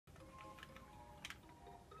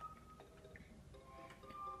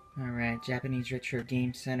Alright, Japanese Retro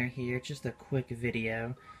Game Center here. Just a quick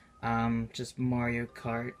video. Just Mario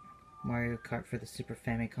Kart. Mario Kart for the Super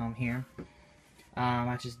Famicom here.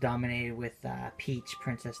 I just dominated with Peach,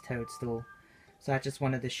 Princess Toadstool. So I just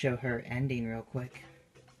wanted to show her ending real quick.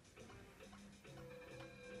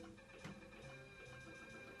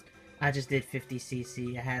 I just did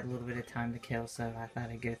 50cc. I had a little bit of time to kill, so I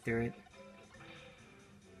thought I'd go through it.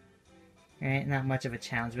 Alright, not much of a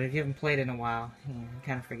challenge, but if you haven't played in a while, you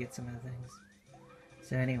kind of forget some of the things.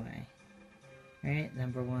 So anyway, alright,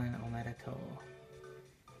 number 1, Omedetou.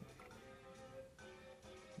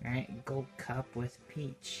 Alright, Gold Cup with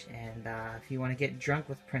Peach, and if you want to get drunk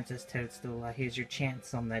with Princess Toadstool, here's your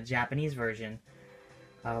chance on the Japanese version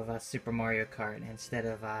of Super Mario Kart, instead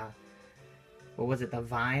of, what was it, the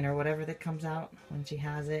Vine or whatever that comes out when she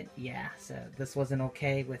has it? Yeah, so this wasn't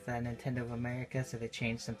okay with Nintendo of America, so they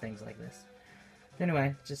changed some things like this. So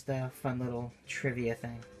anyway, just a fun little trivia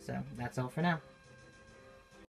thing. So that's all for now.